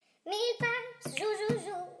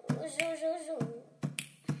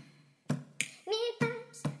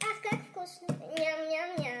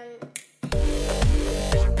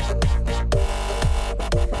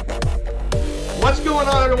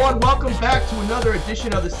going on, everyone? Welcome back to another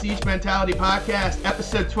edition of the Siege Mentality Podcast,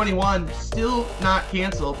 episode 21. Still not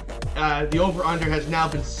canceled. The over-under has now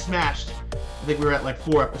been smashed. I think we were at like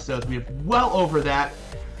 4 episodes. We have well over that.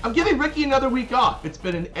 I'm giving Ricky another week off. It's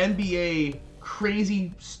been an NBA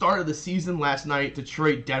crazy start of the season last night.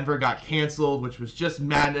 Detroit, Denver got canceled, which was just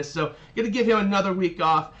madness. So, going to give him another week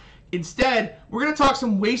off. Instead, we're going to talk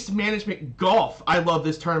some waste management golf. I love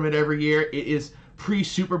this tournament every year. It is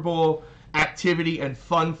pre-Super Bowl activity and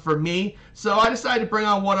fun for me. So I decided to bring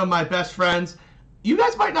on one of my best friends. You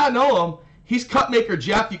guys might not know him. He's Cutmaker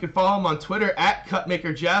Jeff. You can follow him on Twitter at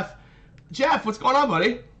Cutmaker Jeff. Jeff, what's going on,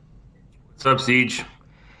 buddy? What's up, Siege?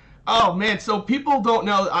 Oh, man. So people don't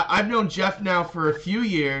know. I've known Jeff now for a few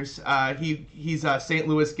years. He's a St.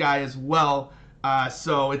 Louis guy as well.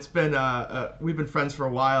 So it's been we've been friends for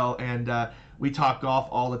a while, and we talk golf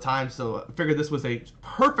all the time. So I figured this was a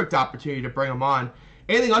perfect opportunity to bring him on.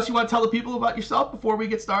 Anything else you want to tell the people about yourself before we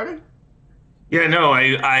get started? Yeah, no,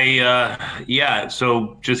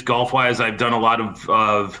 so just golf-wise, I've done a lot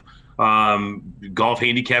of golf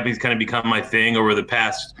handicapping has kind of become my thing over the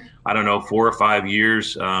past, 4 or 5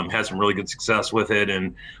 years. Had some really good success with it,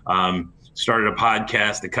 and started a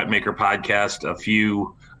podcast, the Cutmaker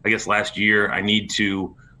Podcast, last year. I need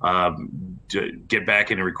to get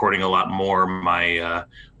back into recording a lot more. My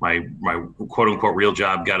quote-unquote real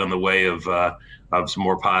job got in the way of some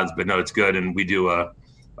more pods, but no, it's good. And we do a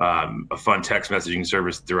fun text messaging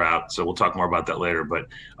service throughout. So we'll talk more about that later, but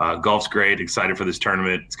golf's great. Excited for this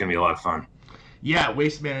tournament. It's going to be a lot of fun. Yeah,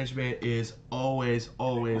 Waste Management is always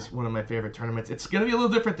one of my favorite tournaments. It's going to be a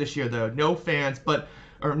little different this year though. Limited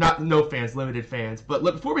fans. But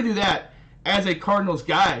before we do that, as a Cardinals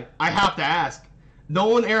guy, I have to ask,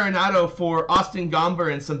 Nolan Arenado for Austin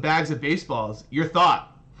Gomber and some bags of baseballs. Your thought?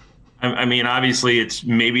 I mean, obviously, it's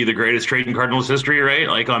maybe the greatest trade in Cardinals history, right?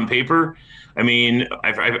 Like on paper. I mean,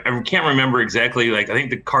 I can't remember exactly. I think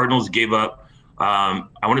the Cardinals gave up, I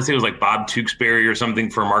want to say it was like Bob Tewksbury or something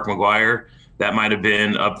for Mark McGwire. That might have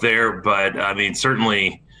been up there. But, I mean,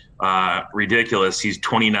 certainly ridiculous. He's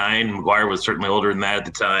 29. McGwire was certainly older than that at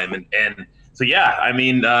the time. And so, yeah, I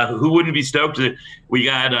mean, who wouldn't be stoked? We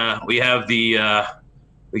got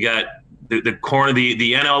the corner,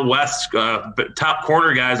 the NL West top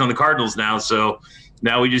corner guys on the Cardinals now. So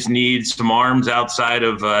now we just need some arms outside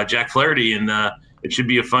of Jack Flaherty, and it should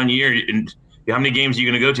be a fun year. And how many games are you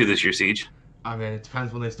going to go to this year, Siege? I mean, it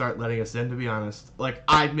depends when they start letting us in, to be honest.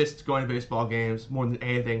 I missed going to baseball games more than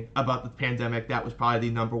anything about the pandemic. That was probably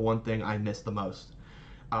the number one thing I missed the most.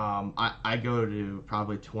 I go to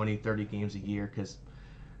probably 20, 30 games a year because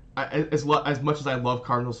as much as I love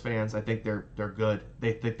Cardinals fans, I think they're good.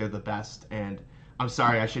 They think they're the best, and I'm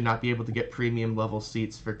sorry, I should not be able to get premium level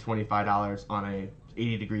seats for $25 on a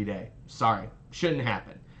 80-degree day. Sorry, shouldn't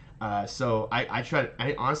happen. So I try.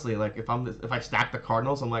 I honestly, if I stack the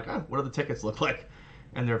Cardinals, I'm like, what do the tickets look like?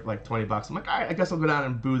 And they're like $20. I'm like, all right, I guess I'll go down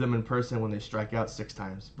and boo them in person when they strike out 6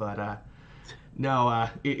 times. But no,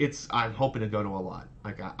 I'm hoping to go to a lot.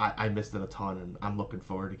 I missed it a ton, and I'm looking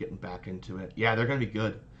forward to getting back into it. Yeah, they're gonna be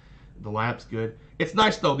good. The lineup's good. It's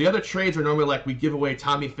nice though. The other trades are normally we give away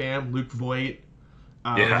Tommy Pham, Luke Voit,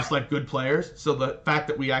 just good players. So the fact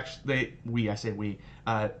that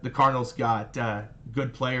the Cardinals got a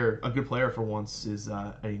good player for once is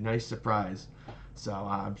a nice surprise.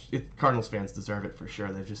 So Cardinals fans deserve it for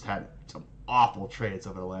sure. They've just had some awful trades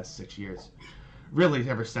over the last 6 years. Really,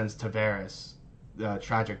 ever since Tavares,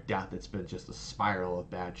 tragic death, it's been just a spiral of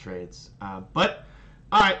bad trades. But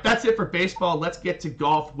all right, that's it for baseball. Let's get to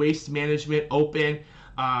golf. Waste Management Open.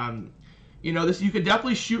 You could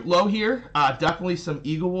definitely shoot low here. Definitely some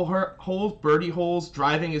eagle holes, birdie holes.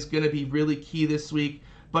 Driving is going to be really key this week.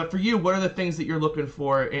 But for you, what are the things that you're looking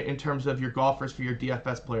for in terms of your golfers for your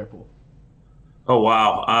DFS player pool? Oh,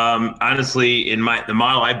 wow. Honestly, in the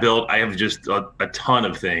model I built, I have just a ton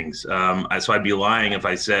of things. So I'd be lying if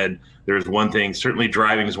I said there's one thing. Certainly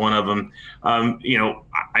driving is one of them. I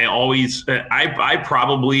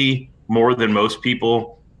probably, more than most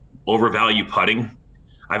people, overvalue putting.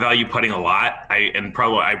 I value putting a lot. I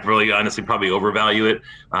really honestly probably overvalue it.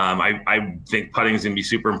 I think putting is going to be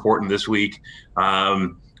super important this week.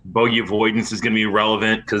 Bogey avoidance is going to be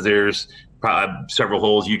relevant because there's several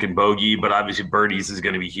holes you can bogey, but obviously birdies is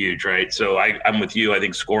going to be huge, right? So I'm with you. I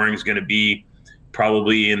think scoring is going to be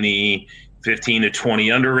probably in the 15 to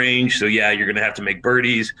 20 under range. So yeah, you're going to have to make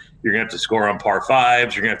birdies. You're going to have to score on par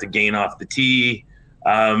fives. You're going to have to gain off the tee.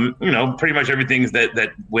 Pretty much everything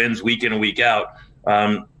that wins week in and week out.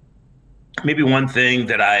 Maybe one thing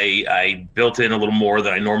that I built in a little more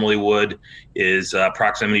than I normally would is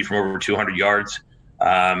proximity from over 200 yards.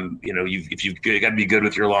 You've got to be good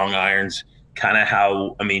with your long irons. kind of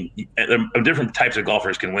how, I mean, different types of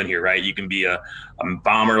golfers can win here, right? You can be a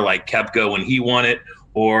bomber like Koepka when he won it,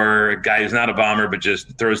 or a guy who's not a bomber but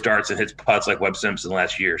just throws darts and hits putts like Webb Simpson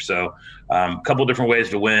last year. So a couple different ways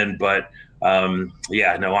to win, but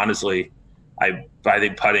yeah, no, honestly, I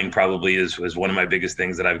think putting probably is one of my biggest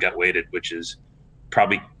things that I've got weighted, which is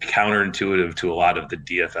probably counterintuitive to a lot of the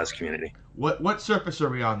DFS community. What surface are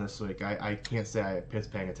we on this week? I can't say I was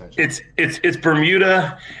paying attention. It's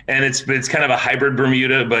Bermuda, and it's kind of a hybrid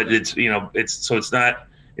Bermuda, but it's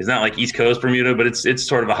not like East Coast Bermuda, but it's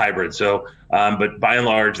sort of a hybrid. So, but by and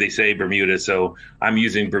large, they say Bermuda. So I'm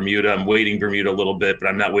using Bermuda. I'm weighting Bermuda a little bit, but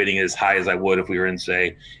I'm not weighting it as high as I would if we were in,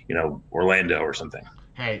 say, Orlando or something.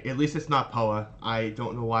 Hey, at least it's not POA. I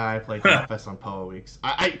don't know why I play DFS on POA weeks.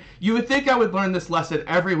 You would think I would learn this lesson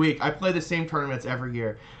every week. I play the same tournaments every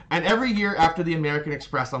year. And every year after the American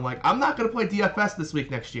Express, I'm like, I'm not going to play DFS this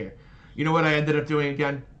week next year. You know what I ended up doing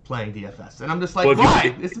again? Playing DFS. And I'm just like,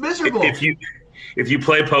 why? It's miserable. If you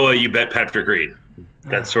play POA, you bet Patrick Reed.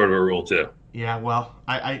 That's sort of a rule, too. Yeah, well,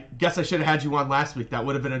 I guess I should have had you on last week. That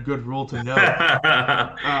would have been a good rule to know.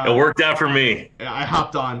 It worked out for me. I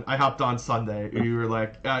hopped on Sunday. You were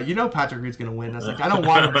like, Patrick Reed's going to win. I was like, I don't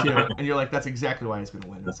want him to. And you're like, that's exactly why he's going to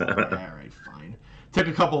win. I was like, all right, fine. Took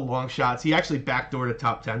a couple long shots. He actually backdoored a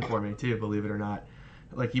top 10 for me, too, believe it or not.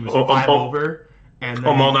 Like, he was 5 over. And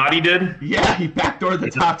Malnati did? Yeah, he backdoored the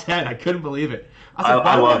top 10. I couldn't believe it. I was like,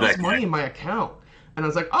 why do I have this money in my account? And I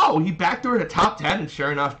was like, oh, he backdoored a top 10, and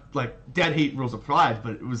sure enough, like, dead heat rules applied,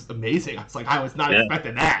 but it was amazing. I was like, I was not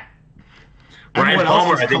expecting that. Ryan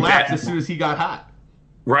Palmer, I think, collapsed as soon as he got hot.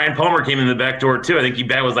 Ryan Palmer came in the back door, too. I think he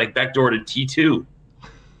was like backdoor to T2.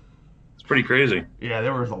 It's pretty crazy. Yeah,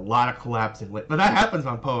 there was a lot of collapsing. But that happens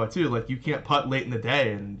on POA, too. Like, you can't putt late in the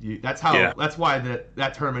day, and that's why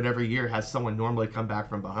that tournament every year has someone normally come back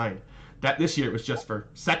from behind. This year it was just for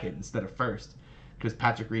second instead of first, because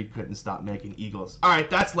Patrick Reed couldn't stop making eagles. All right,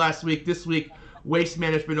 that's last week. This week, Waste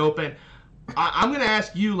Management Open. I'm going to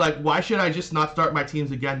ask you, like, why should I just not start my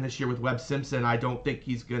teams again this year with Webb Simpson? I don't think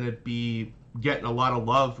he's going to be getting a lot of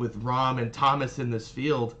love with Rahm and Thomas in this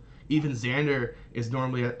field. Even Xander is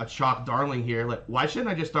normally a chalk darling here. Like, why shouldn't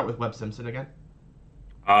I just start with Webb Simpson again?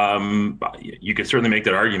 You could certainly make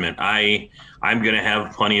that argument. I'm going to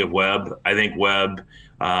have plenty of Webb. I think Webb,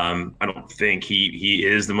 I don't think he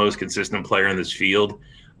is the most consistent player in this field.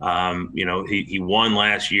 He won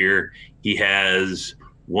last year. He has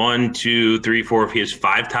 1, 2, 3, 4. He has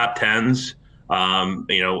 5 top 10s,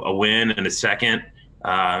 a win and a second.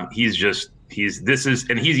 He's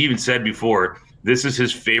even said before, this is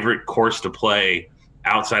his favorite course to play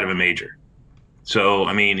outside of a major. So,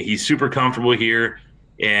 I mean, he's super comfortable here.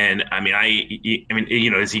 And I mean,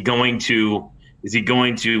 is he going to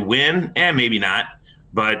win? Maybe not.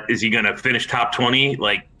 But is he going to finish top 20?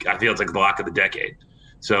 Like, I feel it's like the lock of the decade.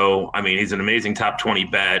 So, I mean, he's an amazing top 20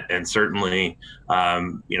 bet, and certainly,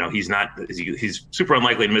 he's super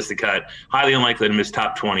unlikely to miss the cut, highly unlikely to miss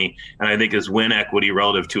top 20. And I think his win equity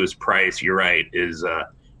relative to his price, you're right, is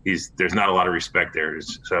there's not a lot of respect there.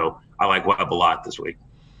 So I like Webb a lot this week.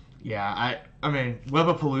 Yeah, I mean,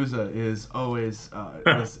 Webbapalooza is always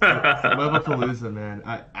Webbapalooza, man.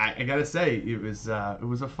 I gotta say, it was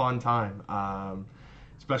a fun time.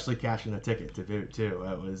 Especially cashing the ticket to boot too.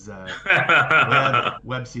 It was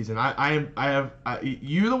Webb season.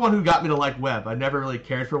 You're the one who got me to like Webb. I never really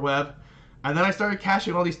cared for Webb, and then I started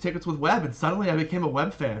cashing all these tickets with Webb, and suddenly I became a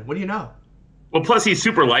Webb fan. What do you know? Well, plus he's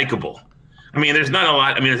super likable. I mean, there's not a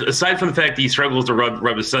lot. I mean, aside from the fact he struggles to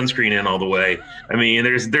rub his sunscreen in all the way. I mean,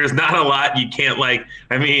 there's not a lot you can't like.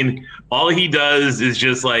 I mean, all he does is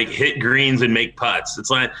just like hit greens and make putts.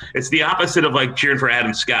 It's the opposite of like cheering for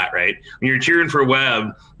Adam Scott, right? When you're cheering for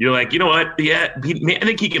Webb, you're like, you know what? Yeah, I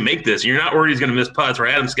think he can make this. You're not worried he's going to miss putts. Where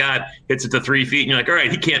Adam Scott hits it to 3 feet, and you're like, all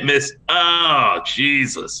right, he can't miss. Oh,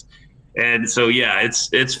 Jesus! And so yeah,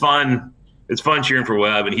 it's fun. It's fun cheering for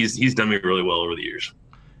Webb, and he's done me really well over the years.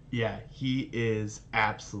 Yeah, he is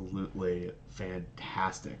absolutely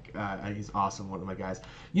fantastic. He's awesome, one of my guys.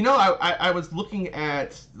 You know, I was looking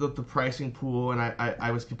at the pricing pool, and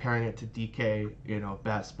I was comparing it to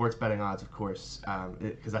DK, sports betting odds, of course,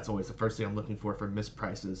 because that's always the first thing I'm looking for missed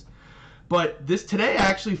prices. But today I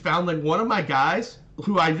actually found like one of my guys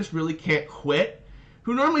who I just really can't quit,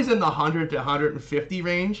 who normally is in the 100 to 150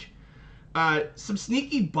 range. Some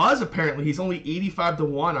sneaky buzz, apparently. He's only 85 to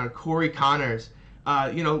 1 on Corey Connors.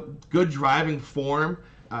 Good driving form,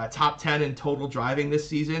 top 10 in total driving this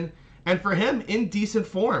season. And for him, in decent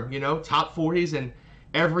form, top 40s in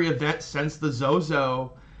every event since the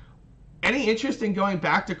Zozo. Any interest in going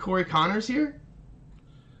back to Corey Connors here?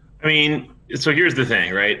 I mean, so here's the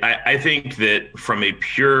thing, right? I think that from a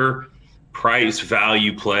pure price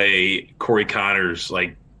value play, Corey Connors,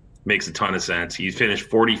 like, makes a ton of sense. He finished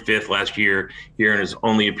 45th last year here in his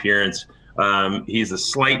only appearance. He's a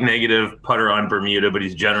slight negative putter on Bermuda, but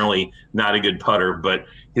he's generally not a good putter. But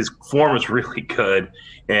his form is really good,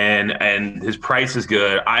 and his price is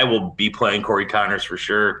good. I will be playing Corey Connors for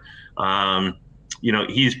sure.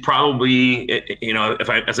 He's probably,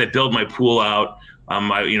 as I build my pool out,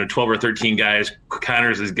 12 or 13 guys,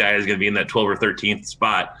 Connors' guy is going to be in that 12 or 13th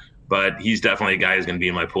spot. But he's definitely a guy who's going to be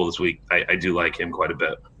in my pool this week. I do like him quite a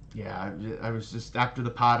bit. Yeah, I was just, after the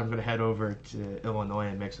pod, I'm going to head over to Illinois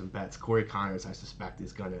and make some bets. Corey Connors, I suspect,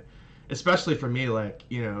 is going to, especially for me,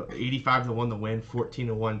 85 to 1 to win, 14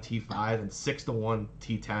 to 1 T5, and 6 to 1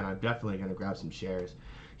 T10. I'm definitely going to grab some shares.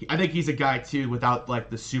 I think he's a guy, too, without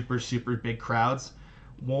the super, super big crowds,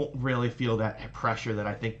 won't really feel that pressure that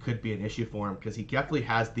I think could be an issue for him, because he definitely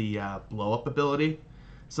has the blow-up ability.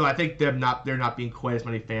 So I think there not being quite as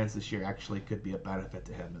many fans this year actually could be a benefit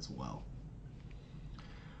to him as well.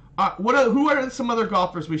 Who are some other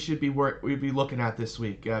golfers we'd be looking at this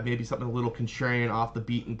week? Maybe something a little contrarian, off the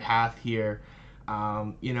beaten path here.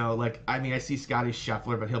 I see Scotty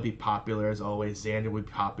Scheffler, but he'll be popular as always. Xander would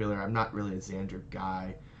be popular. I'm not really a Xander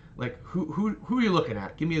guy. Who are you looking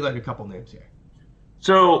at? Give me a couple names here.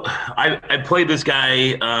 So I played this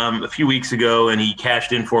guy a few weeks ago, and he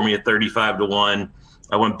cashed in for me at 35 to 1.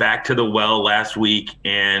 I went back to the well last week,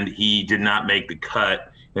 and he did not make the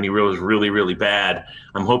cut, and he was really, really bad.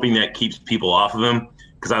 I'm hoping that keeps people off of him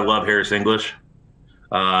because I love Harris English.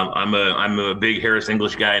 I'm a big Harris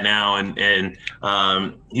English guy now, and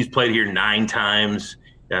he's played here 9 times.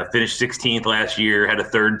 Finished 16th last year, had a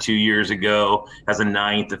third 2 years ago, has a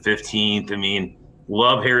 9th, a 15th. I mean,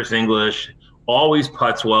 love Harris English. Always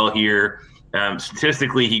putts well here.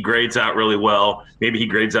 Statistically, he grades out really well. Maybe he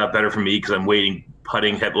grades out better for me because I'm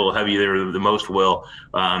putting a little heavier than most will.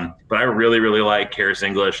 But I really, really like Harris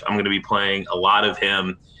English. I'm going to be playing a lot of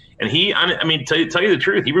him. And tell you the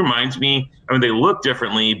truth, he reminds me, they look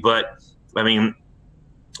differently, but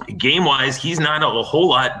game-wise, he's not a whole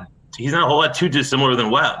lot too dissimilar than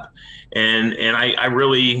Webb. And I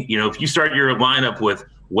really, if you start your lineup with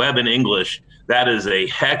Webb and English, that is a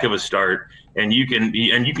heck of a start. And you can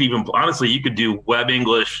even, honestly, you could do Webb,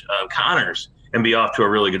 English, Connors and be off to a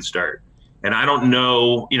really good start. And I don't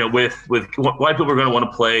know, with why people are going to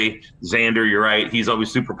want to play Xander. You're right. He's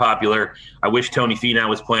always super popular. I wish Tony Finau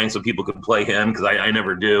was playing so people could play him because I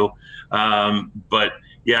never do. But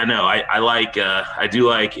yeah, no, I do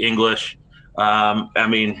like English.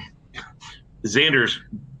 Xander's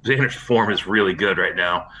form is really good right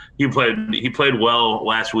now. He played well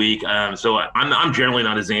last week. So I'm generally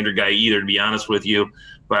not a Xander guy either, to be honest with you.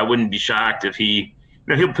 But I wouldn't be shocked if he'll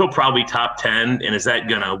probably top 10. And is that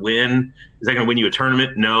gonna win? Is that gonna win you a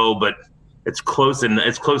tournament? No, but it's close, and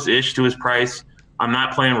it's close-ish to his price. I'm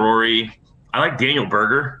not playing Rory. I like Daniel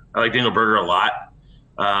Berger. I like Daniel Berger a lot.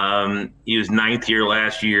 He was 9th here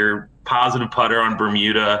last year. Positive putter on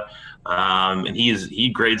Bermuda, and he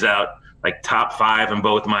grades out like top 5 in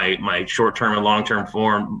both my short-term and long-term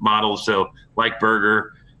form models. So like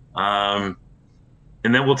Berger. And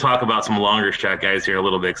then we'll talk about some longer shot guys here a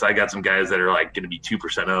little bit, because I got some guys that are going to be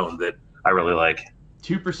 2% owned that I really like.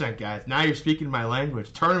 2% guys. Now you're speaking my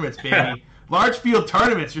language. Tournaments, baby. Large field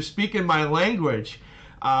tournaments. You're speaking my language.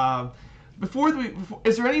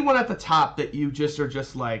 Is there anyone at the top that you just are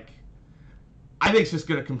just like, I think it's just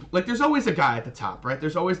going to there's always a guy at the top, right?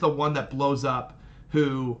 There's always the one that blows up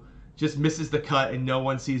who just misses the cut and no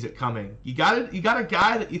one sees it coming. You got a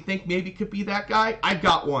guy that you think maybe could be that guy? I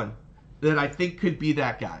got one that I think could be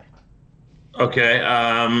that guy. Okay.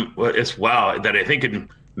 That I think could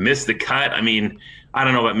miss the cut. I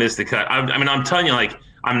don't know about miss the cut. I'm telling you,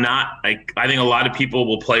 I'm not, I think a lot of people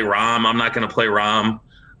will play Rahm. I'm not going to play Rahm.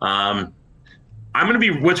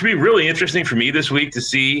 What's be really interesting for me this week to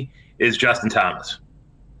see is Justin Thomas.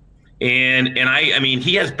 And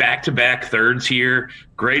he has back-to-back thirds here,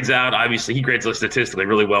 grades out. Obviously, he grades statistically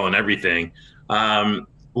really well in everything. But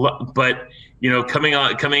coming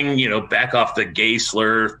back off the Gay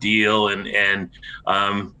Slur deal, and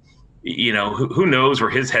who knows where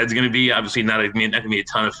his head's going to be? Obviously, not going to be a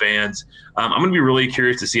ton of fans. I'm going to be really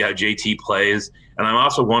curious to see how JT plays, and I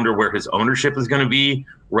also wonder where his ownership is going to be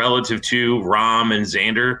relative to Rahm and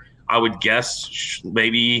Xander. I would guess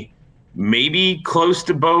maybe close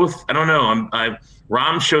to both. I don't know.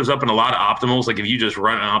 Rahm shows up in a lot of optimals. Like if you just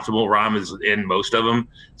run an optimal, Rahm is in most of them.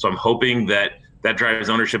 So I'm hoping that drives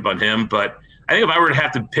ownership on him. But I think if I were to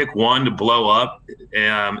have to pick one to blow up,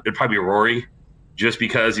 it'd probably be Rory, just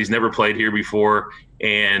because he's never played here before.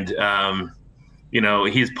 And,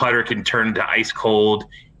 his putter can turn to ice cold.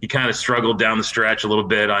 He kind of struggled down the stretch a little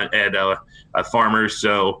bit at Farmers.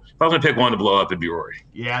 So if I was going to pick one to blow up, it'd be Rory.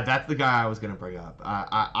 Yeah, that's the guy I was going to bring up.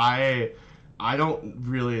 I don't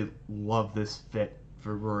really love this fit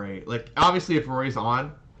for Rory. Like, obviously, if Rory's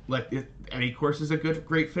on, like, any course is a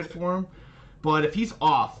great fit for him. But if he's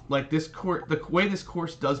off, like, this course, the way this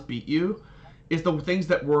course does beat you is the things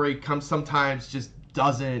that Rory sometimes just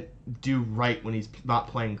doesn't do right when he's not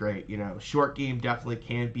playing great. You know, short game definitely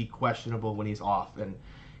can be questionable when he's off. And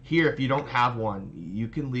here, if you don't have one, you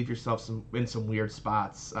can leave yourself in some weird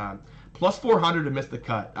spots. Plus 400 to miss the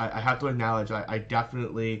cut. I have to acknowledge, I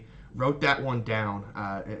definitely wrote that one down.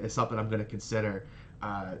 It's something I'm going to consider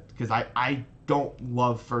because I don't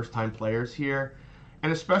love first-time players here,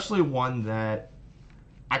 and especially one that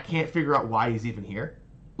I can't figure out why he's even here.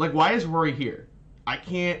 Like, why is Rory here? I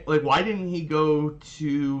can't, like, why didn't he go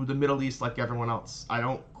to the Middle East like everyone else? I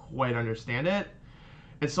don't quite understand it.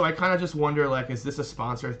 And so I kind of just wonder, like, is this a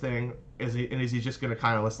sponsor thing? Is he just going to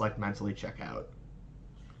kind of just, like, mentally check out?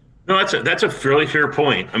 No, that's a fairly fair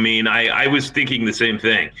point. I mean, I was thinking the same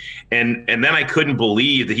thing, and then I couldn't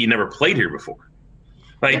believe that he never played here before.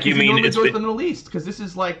 Like, yeah, you mean it's the Middle East because this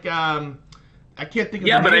is like I can't think of.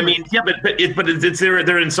 Yeah, but I mean, yeah, but it's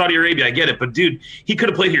they're in Saudi Arabia. I get it, but dude, he could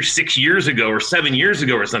have played here 6 years ago or 7 years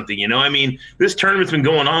ago or something. You know, I mean, this tournament's been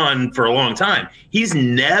going on for a long time. He's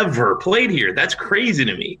never played here. That's crazy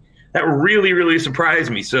to me. That really, really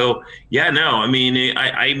surprised me. So yeah, no, I mean,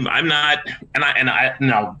 I'm not, and I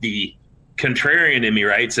now the contrarian in me,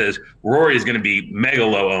 right, says Rory is going to be mega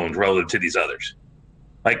low owned relative to these others.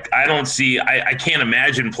 Like, I don't see, I can't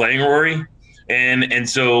imagine playing Rory, and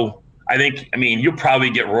so I think, I mean, you'll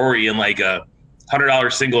probably get Rory in like a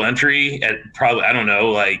 $100 single entry at probably, I don't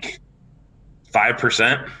know, like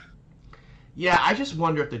 5%. Yeah, I just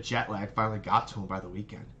wonder if the jet lag finally got to him by the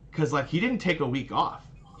weekend because like he didn't take a week off.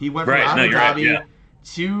 He went from Abu Dhabi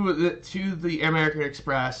to the American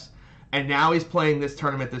Express, and now he's playing this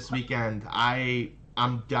tournament this weekend.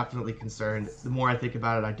 I'm definitely concerned. The more I think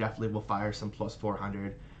about it, I definitely will fire some plus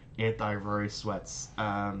 400 anti-Rory sweats.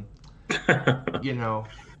 You know,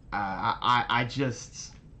 I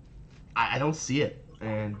don't see it.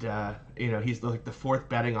 And, you know, he's like the fourth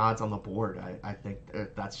betting odds on the board. I think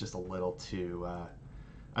that's just a little too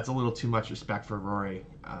much respect for Rory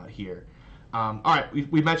here. All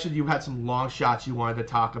right, we mentioned you had some long shots you wanted to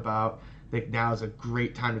talk about. I think now is a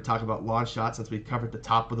great time to talk about long shots since we covered the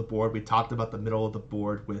top of the board. We talked about the middle of the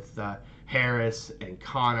board with Harris and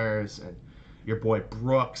Connors, and your boy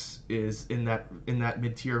Brooks is in that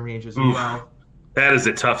mid-tier range as well. That is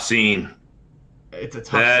a tough scene. It's a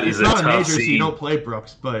tough. It's not a major, so you don't play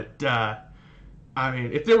Brooks. But I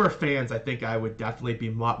mean, if there were fans, I think I would definitely be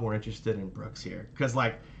a lot more interested in Brooks here because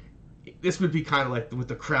like. This would be kind of like with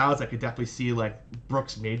the crowds. I could definitely see like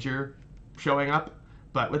Brooks Major showing up,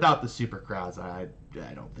 but without the super crowds, I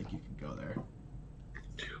don't think you can go there.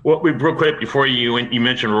 Well, real quick before you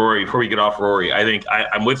mentioned Rory, before we get off Rory, I think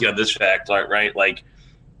I'm with you on this fact, right? Like,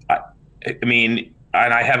 I mean,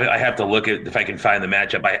 and I have to look at if I can find the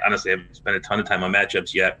matchup. I honestly haven't spent a ton of time on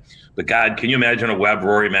matchups yet, but God, can you imagine a Webb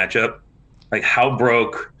Rory matchup? Like, how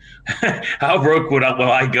broke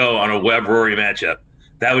will I go on a Webb Rory matchup?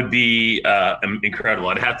 That would be incredible.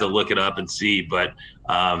 I'd have to look it up and see, but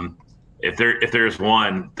if there's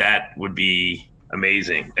one, that would be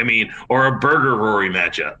amazing. I mean, or a Berger Rory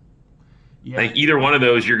matchup. Yeah. Like either one of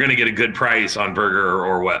those, you're going to get a good price on Berger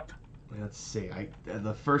or Webb. Let's see.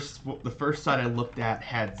 The first site I looked at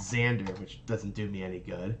had Xander, which doesn't do me any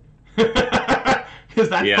good because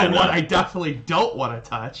that's the one I definitely don't want to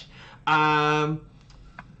touch.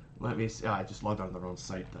 Let me see. Oh, I just logged on the wrong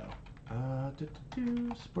site though.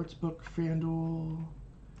 Sportsbook, FanDuel.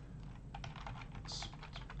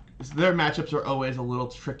 Their matchups are always a little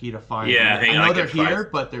tricky to find. Yeah, I know they're here,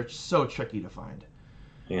 but they're so tricky to find.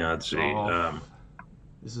 Yeah, let's see.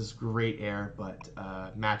 This is great air, but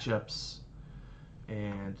matchups,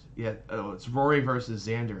 and yeah, it's Rory versus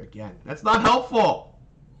Xander again. That's not helpful.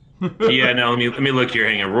 Yeah, no. Let me look here.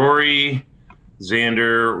 Hang on, Rory,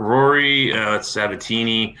 Xander, Rory,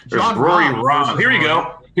 Sabatini. There's Rory Rahm. Here you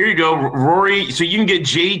go. Here you go, Rory. So you can get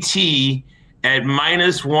JT at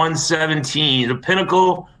minus 117. The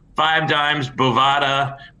Pinnacle, 5 Dimes,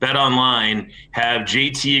 Bovada, Bet Online have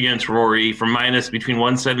JT against Rory for minus between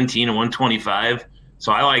 117 and 125.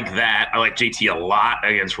 So I like that. I like JT a lot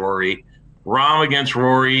against Rory. Rahm against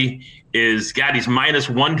Rory is, God, he's minus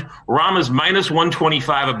one. Rahm is minus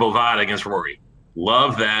 125 at Bovada against Rory.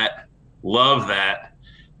 Love that. Love that.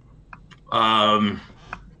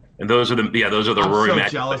 And those are the Rory matches. I'm so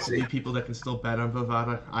jealous of you people that can still bet on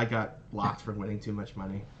Bovada. I got blocked for winning too much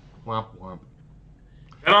money. Womp womp.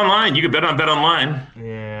 Bet online. You can bet on Bet Online.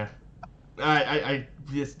 Yeah. I've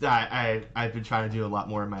been trying to do a lot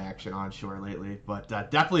more of my action onshore lately, but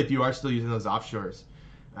definitely if you are still using those offshores,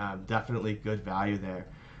 definitely good value there.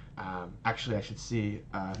 Actually, I should see.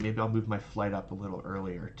 Maybe I'll move my flight up a little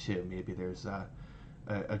earlier too. Maybe there's a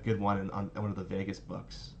good one on one of the Vegas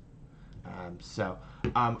books.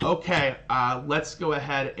 Okay, let's go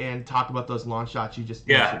ahead and talk about those long shots you just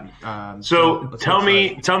mentioned. So tell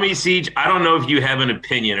me, Siege. I don't know if you have an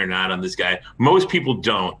opinion or not on this guy. Most people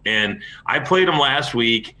don't, and I played him last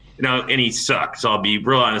week. And he sucked. So I'll be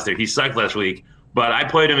real honest there. He sucked last week, but I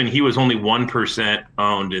played him, and he was only 1%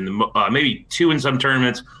 owned in the maybe 2 in some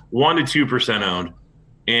tournaments, 1 to 2% owned,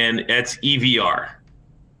 and that's EVR.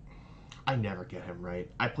 I never get him right.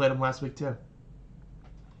 I played him last week too.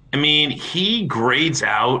 I mean, he grades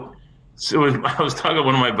out. So I was talking to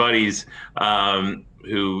one of my buddies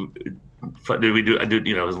who I do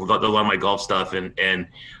a lot of my golf stuff, and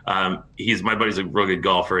my buddy's a real good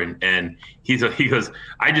golfer, and he goes,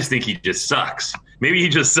 I just think he just sucks. Maybe he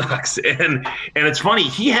just sucks, and it's funny.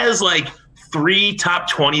 He has like 3 top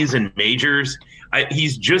 20s in majors.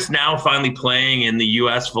 He's just now finally playing in the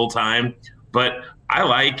U.S. full time, but I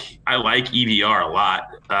like EVR a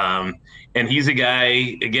lot. And he's a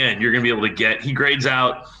guy, again, you're going to be able to get. He grades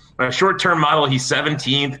out. My short-term model, he's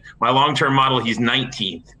 17th. My long-term model, he's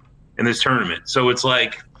 19th in this tournament. So it's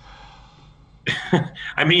like,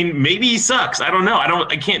 I mean, maybe he sucks. I don't know.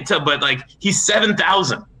 I can't tell. But like, he's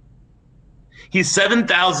 7,000. He's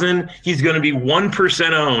 7,000. He's going to be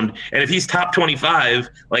 1% owned. And if he's top 25,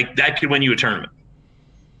 like that could win you a tournament.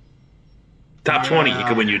 Top 20, he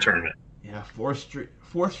could win you a tournament. Yeah, fourth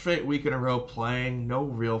straight week in a row playing, no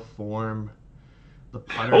real form. The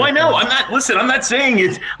putter. Oh, I know. I'm not saying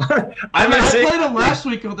it. I played him last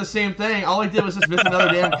week with the same thing. All I did was just miss another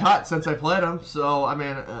damn cut since I played him. So I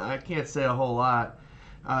mean, I can't say a whole lot.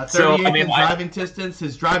 38th in driving distance.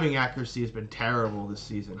 His driving accuracy has been terrible this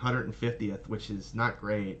season. 150th, which is not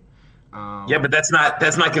great. Yeah, but that's not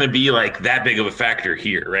going to be like that big of a factor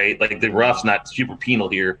here, right? Like the rough's not super penal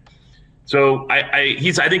here. So I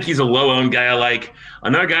think he's a low-owned guy I like.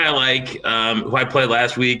 Another guy I like, who I played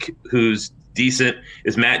last week, who's decent,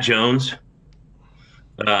 is Matt Jones.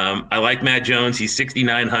 I like Matt Jones. He's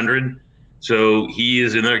 6,900. So he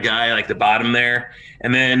is another guy like the bottom there.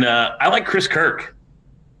 And then I like Chris Kirk.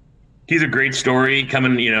 He's a great story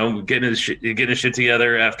coming, getting his shit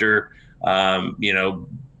together after,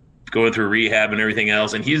 going through rehab and everything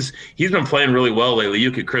else. And he's been playing really well lately.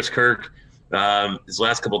 You could Chris Kirk. His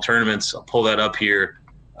last couple tournaments, I'll pull that up here.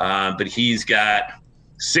 But he's got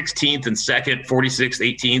 16th and 2nd, 46th,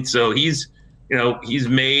 18th. So he's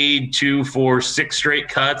made 2, 4, 6 straight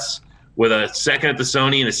cuts with a 2nd at the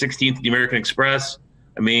Sony and a 16th at the American Express.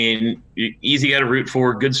 I mean, easy guy to root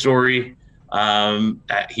for. Good story.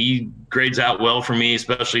 He grades out well for me,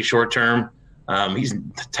 especially short term. He's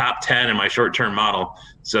top 10 in my short term model.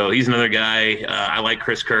 So he's another guy. I like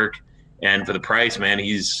Chris Kirk. And for the price, man,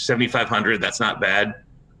 he's 7,500. That's not bad.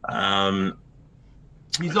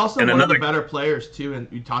 He's also one of the better players too. And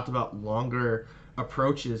we talked about longer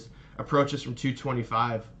approaches from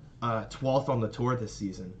 225, 12th on the tour this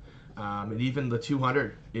season, and even the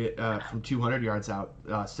 200 from 200 yards out,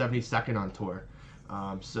 72nd on tour.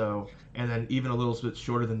 And then even a little bit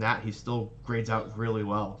shorter than that, he still grades out really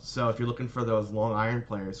well. So if you're looking for those long iron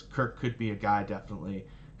players, Kirk could be a guy definitely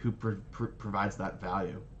who provides that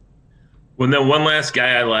value. Well, then one last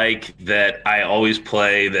guy I like that I always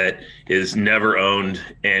play that is never owned,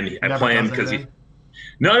 and I play him because he.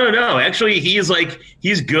 No. Actually, he's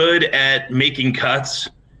good at making cuts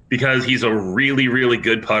because he's a really, really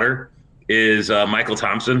good putter. Is Michael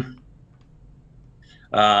Thompson.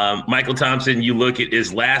 Michael Thompson. You look at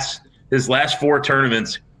his last 4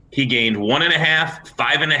 tournaments. He gained 1.5,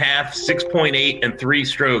 5.5, 6.8, and 3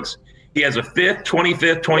 strokes. He has a 5th,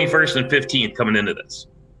 25th, 21st, and 15th coming into this.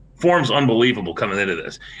 Form's unbelievable coming into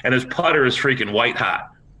this, and his putter is freaking white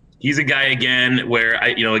hot. He's a guy again where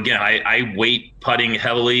I weight putting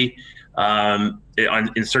heavily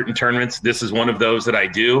in certain tournaments. This is one of those that I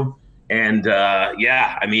do, and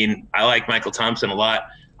I mean I like Michael Thompson a lot.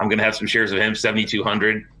 I'm gonna have some shares of him,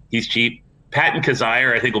 7,200. He's cheap. Patton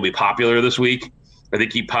Kizzire I think will be popular this week. I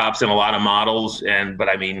think he pops in a lot of models, but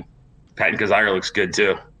I mean Patton Kizzire looks good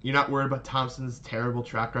too. You're not worried about Thompson's terrible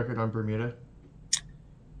track record on Bermuda?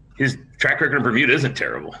 His track record in Bermuda isn't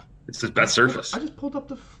terrible. It's his best surface. I just pulled up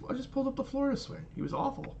the Florida swing. He was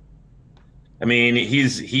awful. I mean,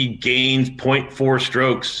 he gained 0.4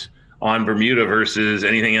 strokes on Bermuda versus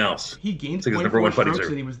anything else. He gained 0.4 strokes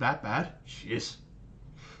and he was that bad? Jeez.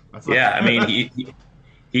 I mean,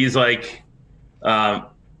 he's like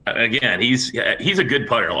again, he's a good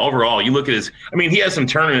putter overall. You look at his. I mean, he has some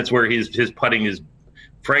tournaments where his putting is,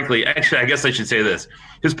 frankly, actually, I guess I should say this: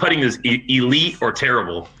 his putting is elite or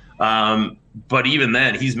terrible. But even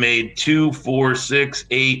then, he's made 2, 4, 6,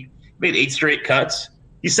 8, made 8 straight cuts.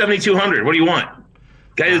 He's 7,200. What do you want?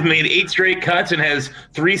 Guy has made 8 straight cuts and has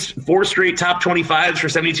 4 straight top 25s for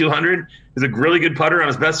 7,200. He's a really good putter on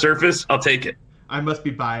his best surface. I'll take it. I must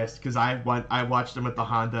be biased because I watched him at the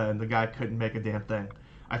Honda and the guy couldn't make a damn thing.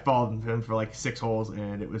 I followed him for like 6 holes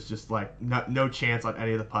and it was just like no chance on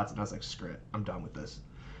any of the putts, and I was like, screw it, I'm done with this.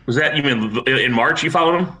 Was that you mean in March? You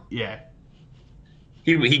followed him? Yeah.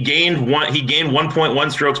 He gained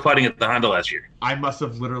 1.1 strokes putting at the Honda last year. I must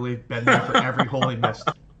have literally been there for every hole he missed.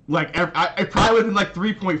 Like I probably would have been like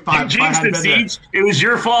 3.5. You jinxed it, Siege. It was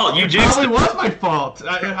your fault. You jinxed it. Probably was my fault.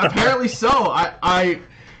 Apparently so. I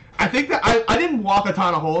think that I didn't walk a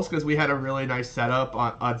ton of holes because we had a really nice setup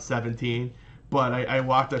on 17. But I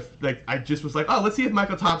walked I just was like, oh, let's see if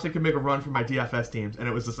Michael Thompson can make a run for my DFS teams, and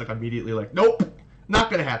it was just like immediately like, nope, not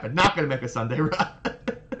gonna happen. Not gonna make a Sunday run.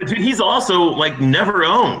 Dude, he's also like never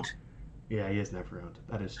owned. Yeah, he is never owned.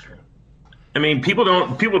 That is true. I mean, people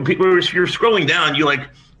you're scrolling down, you like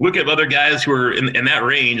look at other guys who are in that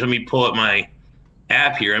range. Let me pull up my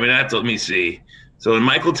app here. I mean, let me see. So in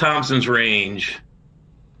Michael Thompson's range,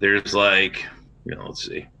 there's like, let's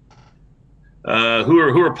see. Who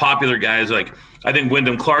are popular guys? Like, I think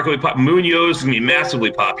Wyndham Clark will be Munoz is going to be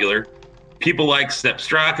massively popular. People like Sepp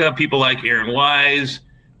Straka, people like Aaron Wise,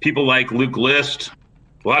 people like Luke List.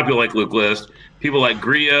 A lot of people like Luke List. People like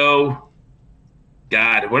Griot.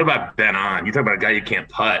 God, what about Ben On? You talk about a guy you can't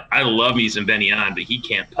putt. I love me some Benny On, but he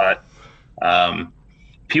can't putt.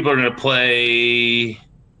 People are going to play.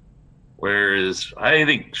 Whereas I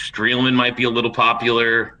think Streelman might be a little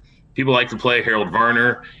popular. People like to play Harold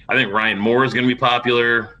Varner. I think Ryan Moore is going to be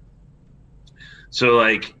popular. So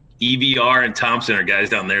like EVR and Thompson are guys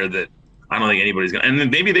down there that I don't think anybody's going to. And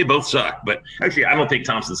then maybe they both suck, but actually I don't think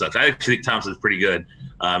Thompson sucks. I actually think Thompson's pretty good.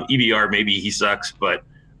 EVR, maybe he sucks, but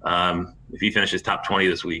if he finishes top 20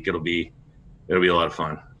 this week, it'll be a lot of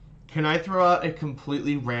fun. Can I throw out a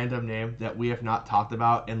completely random name that we have not talked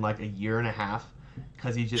about in like a year and a half?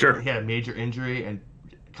 Because he had a major injury and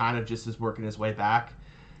kind of just is working his way back.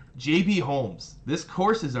 JB Holmes. This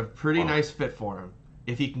course is a pretty nice fit for him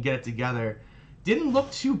if he can get it together. Didn't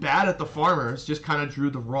look too bad at the Farmers, just kind of drew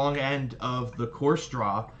the wrong end of the course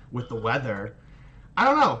draw with the weather. I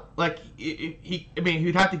don't know. Like,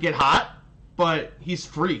 he'd have to get hot, but he's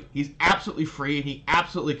free. He's absolutely free, and he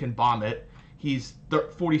absolutely can bomb it. He's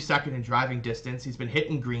 42nd in driving distance. He's been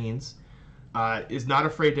hitting greens. Is not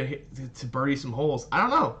afraid to birdie some holes. I don't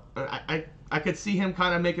know. I could see him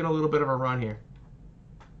kind of making a little bit of a run here.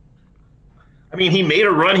 I mean, he made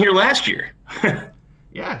a run here last year.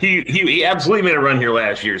 Yeah. He absolutely made a run here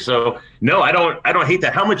last year. So no, I don't hate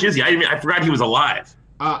that. How much is he? I forgot he was alive.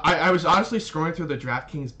 I was honestly scrolling through the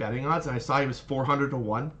DraftKings betting odds and I saw he was 400 to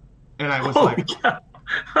 1, and I was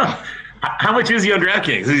how much is he on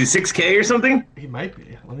DraftKings? Is he 6K or something? He might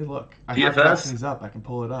be. Let me look. I DFS? have DraftKings up. I can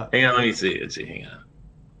pull it up. Hang on, let me see. Hang on.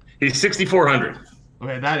 He's 6,400.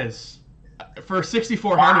 Okay, that is for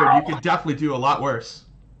 6,400. Wow. You could definitely do a lot worse.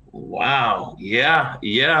 Wow. Yeah.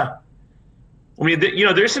 I mean,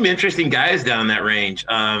 there's some interesting guys down that range.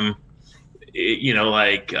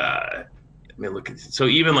 Look. So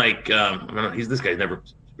even like, I don't know, this guy's never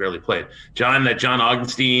barely played. John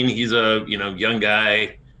Augenstein. He's a young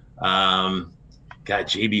guy.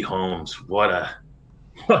 JB Holmes.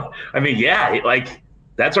 I mean, yeah, like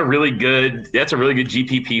that's a really good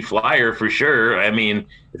GPP flyer for sure. I mean,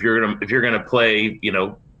 if you're gonna play,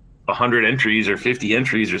 100 entries or 50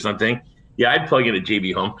 entries or something, yeah, I'd plug in a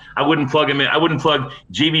JB Holmes. I wouldn't plug him in. I wouldn't plug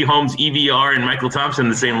JB Holmes, EVR, and Michael Thompson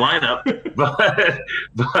in the same lineup.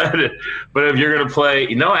 but if you're gonna play,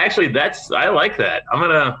 actually, I like that. I'm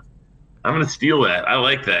gonna steal that. I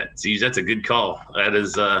like that. See, that's a good call. That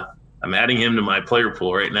is, I'm adding him to my player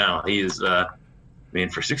pool right now. He is,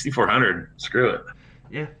 for 6,400, screw it.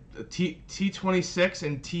 Yeah, T26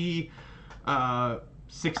 and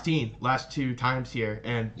T16 last 2 times here,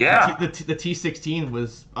 and yeah, the T16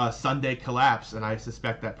 was a Sunday collapse, and I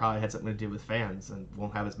suspect that probably had something to do with fans, and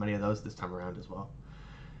won't have as many of those this time around as well.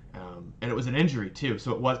 And it was an injury too,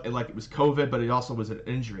 so it was COVID, but it also was an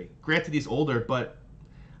injury. Granted, he's older, but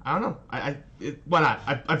I don't know. Why not?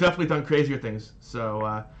 I've definitely done crazier things,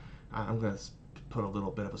 so I'm gonna put a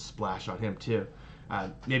little bit of a splash on him too.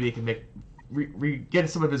 Maybe he can get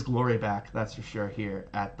some of his glory back. That's for sure here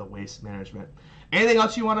at the Waste Management. Anything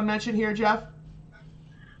else you want to mention here, Jeff?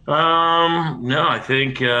 No, I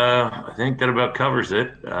think that about covers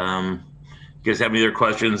it. you guys have any other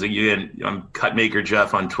questions, again, I'm Cutmaker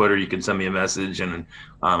Jeff on Twitter. You can send me a message, and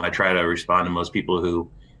I try to respond to most people who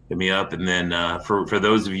hit me up. And then for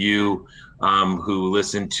those of you who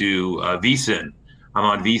listen to VSiN, I'm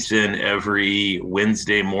on VSiN every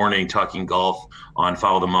Wednesday morning talking golf on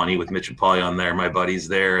Follow the Money with Mitch and Paulie on there. My buddy's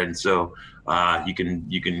there, and so you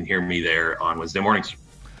can hear me there on Wednesday mornings.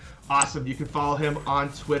 Awesome. You can follow him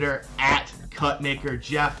on Twitter at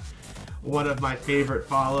CutmakerJeff. One of my favorite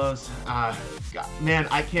follows. Man,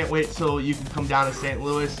 I can't wait till you can come down to St.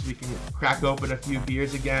 Louis. We can crack open a few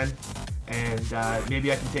beers again, and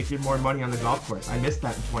maybe I can take you more money on the golf course. I missed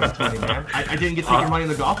that in 2020, man. I didn't get to take your money on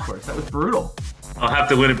the golf course. That was brutal. I'll have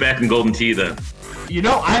to win it back in Golden Tee then. You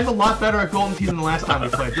know, I'm a lot better at Golden Tee than the last time we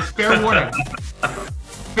played. Just fair warning.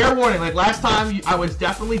 Fair warning. Like last time, I was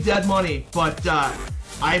definitely dead money, but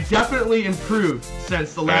I've definitely improved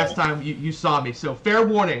since the last time you saw me. So fair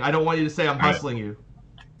warning. I don't want you to say I'm hustling you.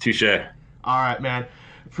 Touche. All right, man.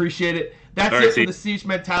 Appreciate it. That's it for the Siege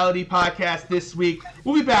Mentality podcast this week.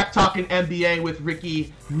 We'll be back talking NBA with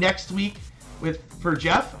Ricky next week. For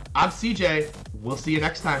Jeff, I'm CJ. We'll see you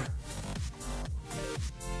next time.